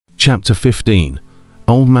Chapter 15.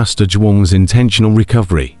 Old Master Zhuang's Intentional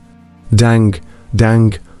Recovery. Dang,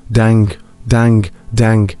 dang, dang, dang,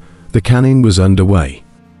 dang. The canon was underway.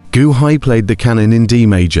 Gu Hai played the canon in D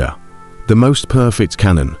major, the most perfect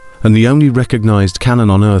canon, and the only recognized canon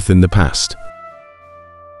on Earth in the past.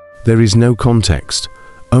 There is no context,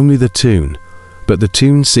 only the tune, but the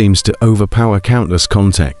tune seems to overpower countless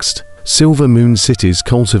context. Silver Moon City's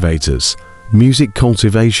cultivators, music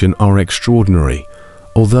cultivation are extraordinary,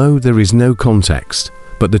 although there is no context,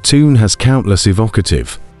 but the tune has countless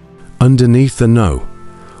evocative. Underneath the No.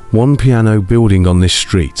 1 piano building on this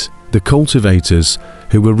street, the cultivators,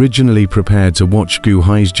 who originally prepared to watch Gu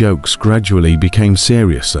Hai's jokes, gradually became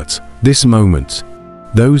serious at this moment.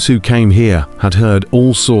 Those who came here had heard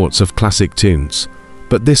all sorts of classic tunes,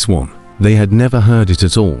 but this one, they had never heard it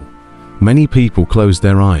at all. Many people closed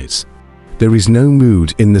their eyes. There is no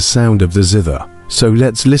mood in the sound of the zither, so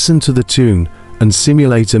let's listen to the tune and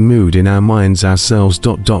simulate a mood in our minds ourselves.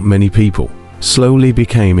 Many people slowly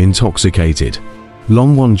became intoxicated.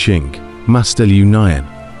 Long Wanqing, Master Liu Nian,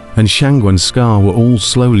 and Shangguan Scar were all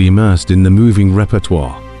slowly immersed in the moving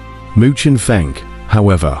repertoire. Mu Feng,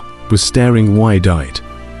 however, was staring wide-eyed.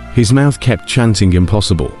 His mouth kept chanting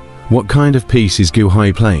impossible. What kind of piece is Gu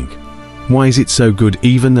Hai playing? Why is it so good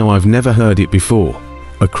even though I've never heard it before?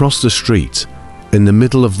 Across the street, in the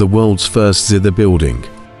middle of the world's first zither building,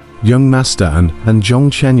 young Master and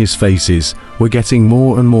Zhong Chenya's faces were getting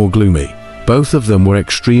more and more gloomy. Both of them were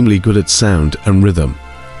extremely good at sound and rhythm,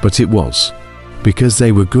 but it was because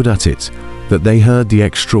they were good at it that they heard the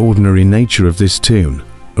extraordinary nature of this tune.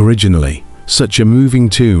 Originally, such a moving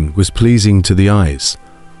tune was pleasing to the eyes,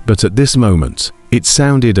 but at this moment, it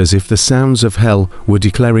sounded as if the sounds of hell were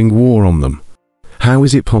declaring war on them. How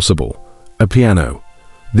is it possible? A piano.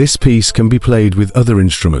 This piece can be played with other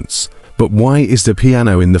instruments, but why is the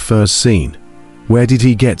piano in the first scene? Where did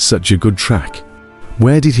he get such a good track?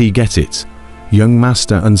 Where did he get it? Young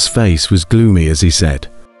Master An's face was gloomy as he said,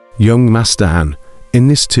 "Young Master An, in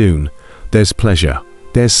this tune, there's pleasure,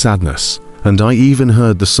 there's sadness, and I even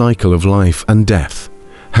heard the cycle of life and death.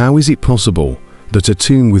 How is it possible that a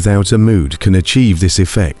tune without a mood can achieve this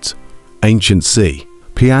effect?" Ancient Sea.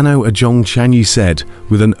 Piano, a Zhong Chanyi said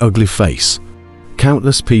with an ugly face.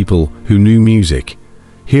 Countless people who knew music,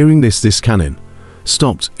 hearing this canon,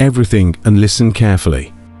 stopped everything and listened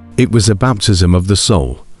carefully. It was a baptism of the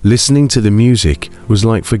soul. Listening to the music was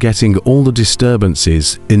like forgetting all the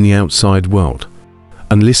disturbances in the outside world.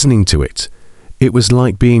 And listening to it, it was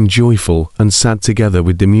like being joyful and sad together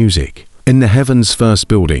with the music. In the heaven's first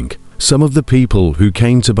building, some of the people who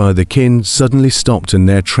came to buy the kin suddenly stopped in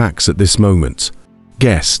their tracks at this moment.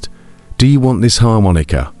 Guest, do you want this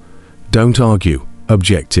harmonica? Don't argue.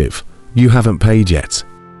 Objective, you haven't paid yet.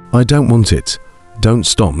 I don't want it. Don't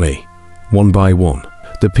stop me. One by one,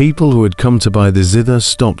 the people who had come to buy the zither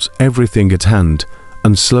stopped everything at hand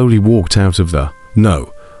and slowly walked out of the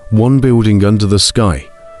No. 1 building under the sky,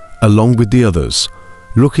 along with the others,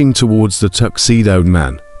 looking towards the tuxedoed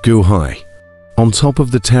man, Gu Hai. On top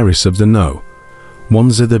of the terrace of the No.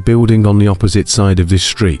 1 zither building on the opposite side of this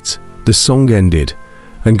street, the song ended,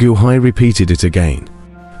 and Gu Hai repeated it again.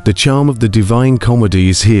 The charm of the divine comedy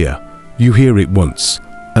is here. You hear it once,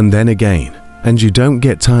 and then again, and you don't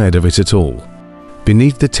get tired of it at all.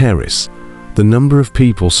 Beneath the terrace, the number of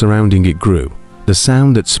people surrounding it grew. The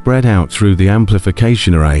sound that spread out through the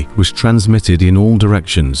amplification array was transmitted in all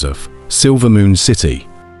directions of Silver Moon City.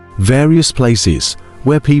 Various places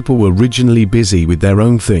where people were originally busy with their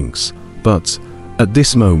own things, but at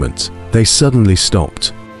this moment, they suddenly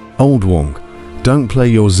stopped. Old Wang, don't play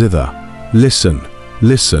your zither. Listen,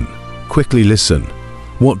 listen, quickly listen.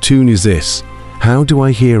 What tune is this? How do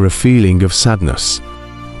I hear a feeling of sadness?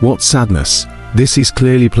 What sadness? This is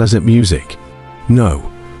clearly pleasant music. No,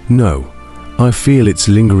 no, I feel it's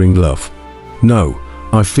lingering love. No,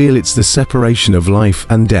 I feel it's the separation of life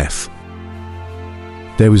and death.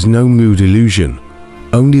 There was no mood illusion,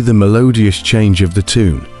 only the melodious change of the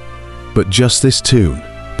tune. But just this tune,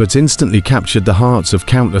 but instantly captured the hearts of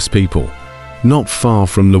countless people. Not far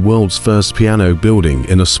from the world's first piano building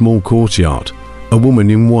in a small courtyard, a woman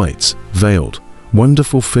in white, veiled,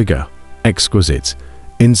 wonderful figure, exquisite,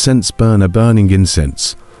 incense burner burning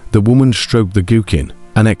incense. The woman stroked the guqin,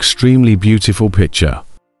 an extremely beautiful picture.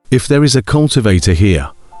 If there is a cultivator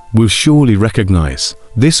here, we'll surely recognize.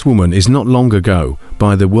 This woman is not long ago,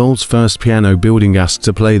 by the world's first piano building asked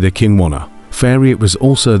to play the Qinwana. Fairy, it was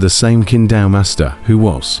also the same Qindao master who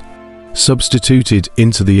was substituted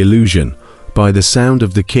into the illusion by the sound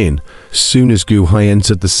of the qin soon as Gu Hai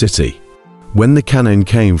entered the city. When the canon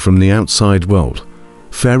came from the outside world,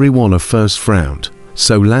 Fairy Wana first frowned,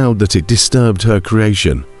 so loud that it disturbed her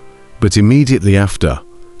creation. But immediately after,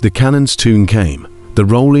 the cannon's tune came, the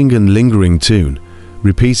rolling and lingering tune,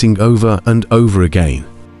 repeating over and over again,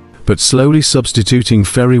 but slowly substituting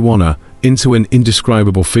Feriwana into an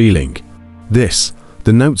indescribable feeling.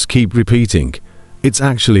 The notes keep repeating. It's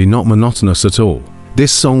actually not monotonous at all.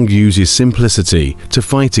 This song uses simplicity to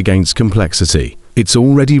fight against complexity. It's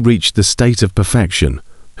already reached the state of perfection.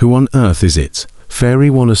 Who on earth is it?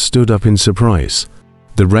 Feriwana stood up in surprise.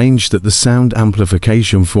 The range that the sound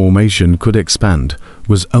amplification formation could expand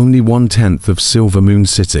was only 1/10 of Silver Moon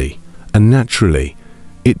City, and naturally,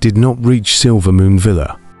 it did not reach Silver Moon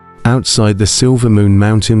Villa. Outside the Silver Moon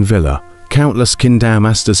Mountain Villa, countless Qingdao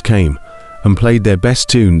masters came and played their best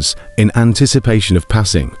tunes in anticipation of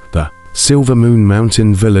passing the Silver Moon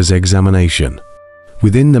Mountain Villa's examination.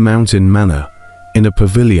 Within the mountain manor, in a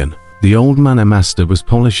pavilion, the old manor master was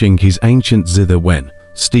polishing his ancient zither when,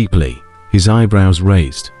 steeply, his eyebrows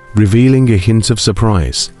raised, revealing a hint of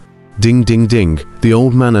surprise. Ding ding ding, the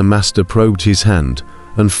old manor master probed his hand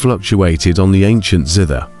and fluctuated on the ancient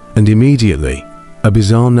zither, and immediately, a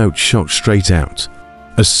bizarre note shot straight out.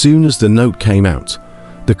 As soon as the note came out,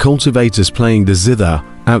 the cultivators playing the zither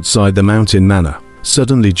outside the mountain manor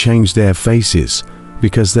suddenly changed their faces,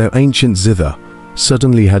 because their ancient zither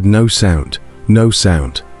suddenly had no sound. No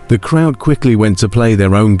sound. The crowd quickly went to play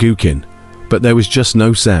their own guqin, but there was just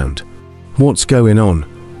no sound. What's going on?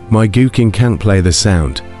 My guqin can't play the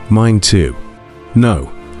sound. Mine too. No.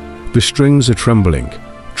 The strings are trembling.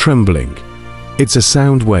 Trembling. It's a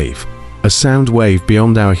sound wave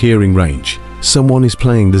beyond our hearing range. Someone is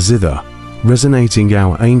playing the zither, resonating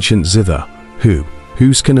our ancient zither.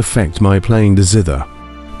 Whose can affect my playing the zither?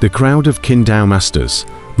 The crowd of Qingdao masters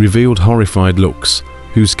revealed horrified looks,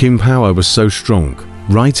 whose Qin power was so strong.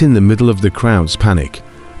 Right in the middle of the crowd's panic,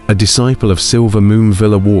 a disciple of Silver Moon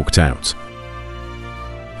Villa walked out.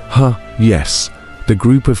 Yes, the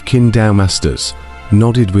group of Qingdao masters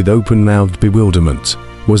nodded with open-mouthed bewilderment.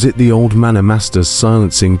 Was it the old manor master's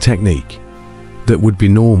silencing technique? That would be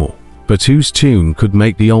normal, but whose tune could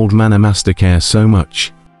make the old manor master care so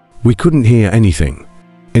much? We couldn't hear anything.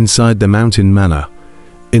 Inside the mountain manor,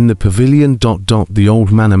 in the pavilion, the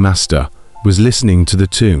old manor master was listening to the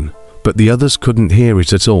tune, but the others couldn't hear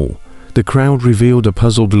it at all. The crowd revealed a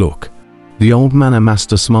puzzled look. The old manor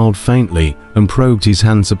master smiled faintly and probed his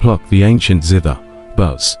hand to pluck the ancient zither.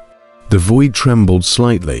 Buzz. The void trembled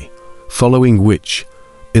slightly, following which,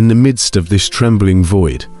 in the midst of this trembling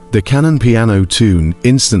void, the canon piano tune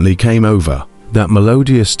instantly came over. That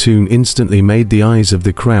melodious tune instantly made the eyes of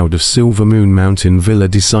the crowd of Silver Moon Mountain Villa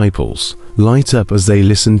disciples light up as they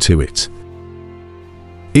listened to it.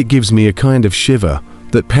 It gives me a kind of shiver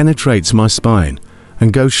that penetrates my spine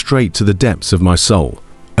and goes straight to the depths of my soul.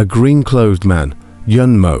 A green-clothed man,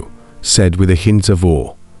 Yun Mo, said with a hint of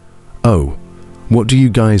awe. Oh, what do you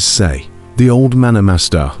guys say? The old manor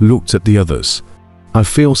master looked at the others. I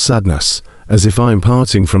feel sadness, as if I'm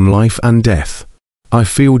parting from life and death. I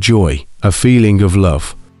feel joy, a feeling of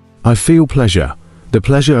love. I feel pleasure, the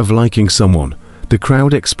pleasure of liking someone. The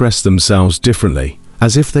crowd expressed themselves differently,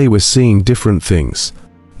 as if they were seeing different things.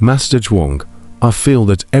 Master Zhuang, I feel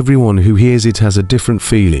that everyone who hears it has a different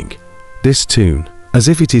feeling. This tune, as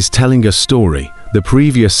if it is telling a story, the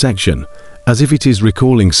previous section, as if it is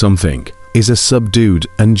recalling something, is a subdued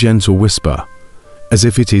and gentle whisper. As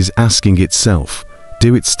if it is asking itself,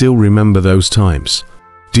 do it still remember those times?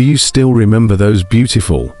 Do you still remember those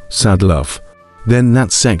beautiful, sad love? Then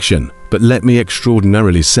that section, but let me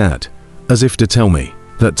extraordinarily sad, as if to tell me,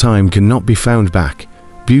 that time cannot be found back,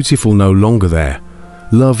 beautiful no longer there,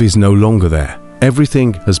 love is no longer there,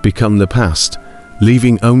 everything has become the past,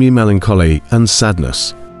 leaving only melancholy and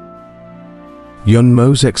sadness. Yun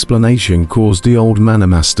Mo's explanation caused the old manor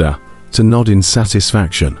master to nod in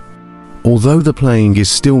satisfaction. Although the playing is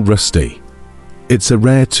still rusty, it's a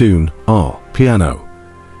rare tune. Piano.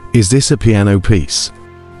 Is this a piano piece?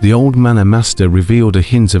 The old manor master revealed a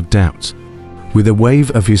hint of doubt. With a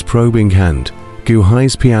wave of his probing hand, Gu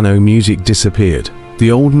Hai's piano music disappeared.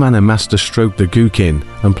 The old manor master stroked the guqin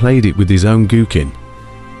and played it with his own guqin.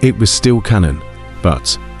 It was still canon,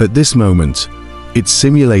 but, at this moment, it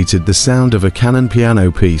simulated the sound of a canon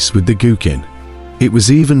piano piece with the guqin. It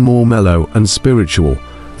was even more mellow and spiritual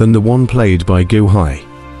than the one played by Gu Hai.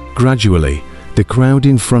 Gradually, the crowd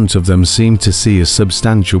in front of them seemed to see a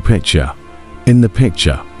substantial picture. In the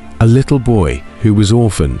picture, a little boy who was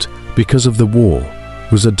orphaned because of the war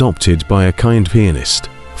was adopted by a kind pianist,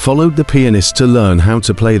 followed the pianist to learn how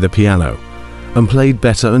to play the piano, and played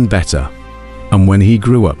better and better. And when he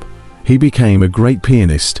grew up, he became a great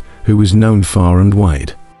pianist who was known far and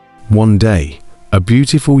wide. One day, a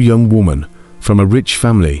beautiful young woman from a rich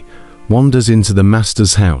family wanders into the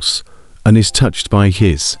master's house and is touched by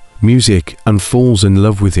his music and falls in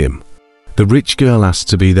love with him. The rich girl asked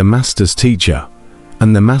to be the master's teacher,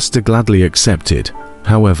 and the master gladly accepted.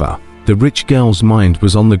 However, the rich girl's mind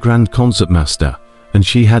was on the grand concertmaster, and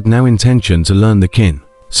she had no intention to learn the kin.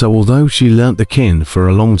 So although she learnt the kin for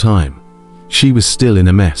a long time, she was still in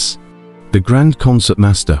a mess. The grand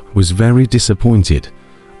concertmaster was very disappointed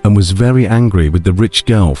and was very angry with the rich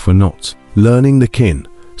girl for not learning the kin,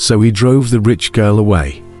 so he drove the rich girl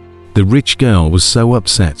away. The rich girl was so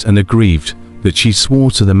upset and aggrieved that she swore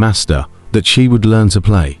to the master that she would learn to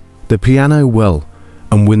play the piano well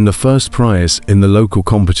and win the first prize in the local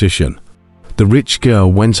competition. The rich girl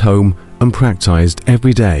went home and practiced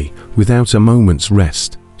every day without a moment's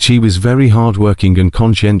rest. She was very hardworking and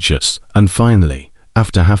conscientious, and finally,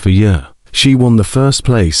 after half a year, she won the first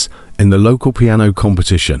place in the local piano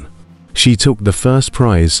competition. She took the first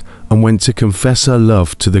prize and went to confess her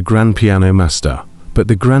love to the grand piano master, but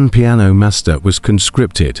the grand piano master was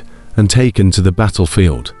conscripted and taken to the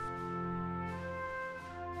battlefield.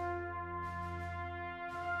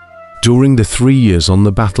 During the 3 years on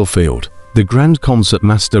the battlefield, the grand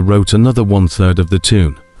concertmaster wrote another 1/3 of the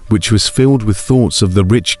tune, which was filled with thoughts of the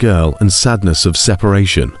rich girl and sadness of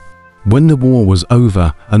separation. When the war was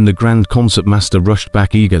over and the grand concertmaster rushed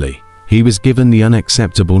back eagerly, he was given the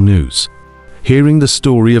unacceptable news. Hearing the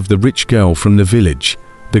story of the rich girl from the village,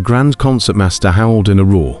 the grand concertmaster howled in a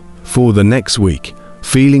roar for the next week,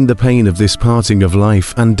 feeling the pain of this parting of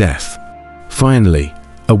life and death. Finally,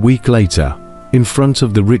 a week later, in front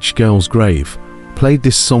of the rich girl's grave, played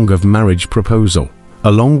this song of marriage proposal.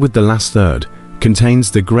 Along with the last third, contains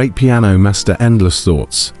the great piano master endless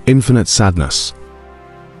thoughts, infinite sadness.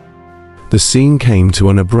 The scene came to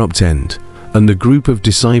an abrupt end, and the group of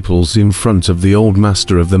disciples in front of the old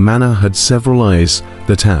master of the manor had several eyes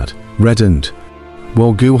that had reddened.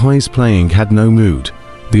 While Guhai's playing had no mood,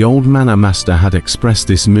 the old manor master had expressed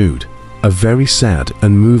this mood, a very sad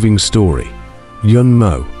and moving story. Yun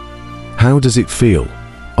Mo, how does it feel?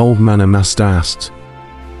 Old manor master asked.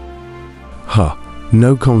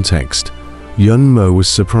 No context. Yun Mo was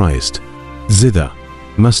surprised. Zither,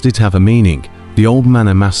 must it have a meaning? The old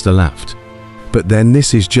manor master laughed. But then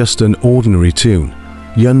this is just an ordinary tune.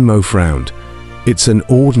 Yun Mo frowned. It's an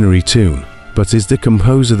ordinary tune, but is the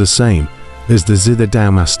composer the same as the Zither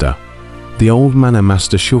Dao master? The old manor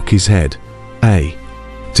master shook his head.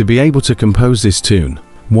 To be able to compose this tune,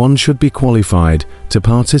 one should be qualified to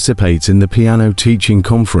participate in the piano teaching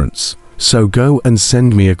conference. So go and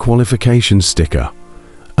send me a qualification sticker.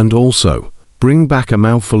 And also, bring back a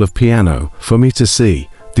mouthful of piano for me to see.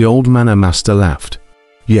 The old manor master laughed.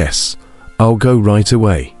 Yes, I'll go right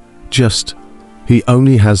away. Just, he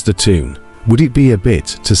only has the tune. Would it be a bit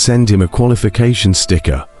to send him a qualification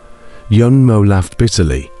sticker? Yun Mo laughed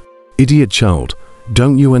bitterly. Idiot child,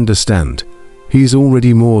 don't you understand? He's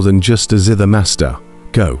already more than just a zither master.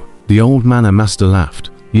 Go. The old manor master laughed.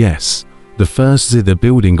 Yes, the first zither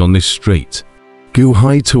building on this street.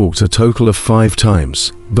 Guhai talked a total of 5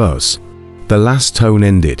 times. Buzz. The last tone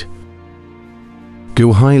ended.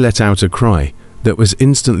 Guhai let out a cry that was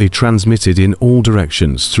instantly transmitted in all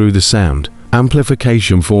directions through the sound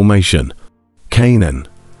amplification formation. Canaan.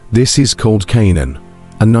 This is called Canaan.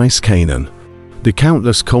 A nice Canaan. The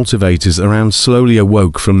countless cultivators around slowly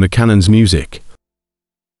awoke from the cannon's music.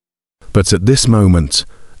 But at this moment,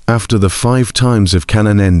 after the 5 times of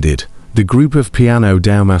cannon ended, the group of piano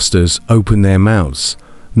Dao masters opened their mouths,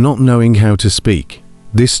 not knowing how to speak.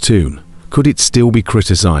 This tune, could it still be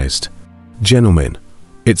criticized? Gentlemen,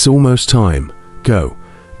 it's almost time. Go.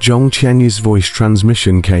 Zhong Chenyi's voice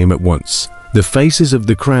transmission came at once. The faces of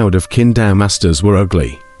the crowd of Qin Dao masters were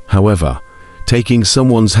ugly. However, taking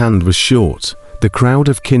someone's hand was short. The crowd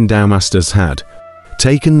of Qin Dao masters had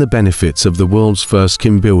taken the benefits of the world's first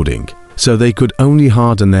Qin building, so they could only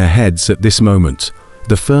harden their heads at this moment.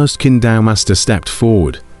 The first Qin Dao master stepped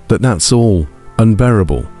forward. But that's all.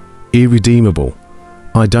 Unbearable. Irredeemable.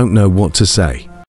 I don't know what to say.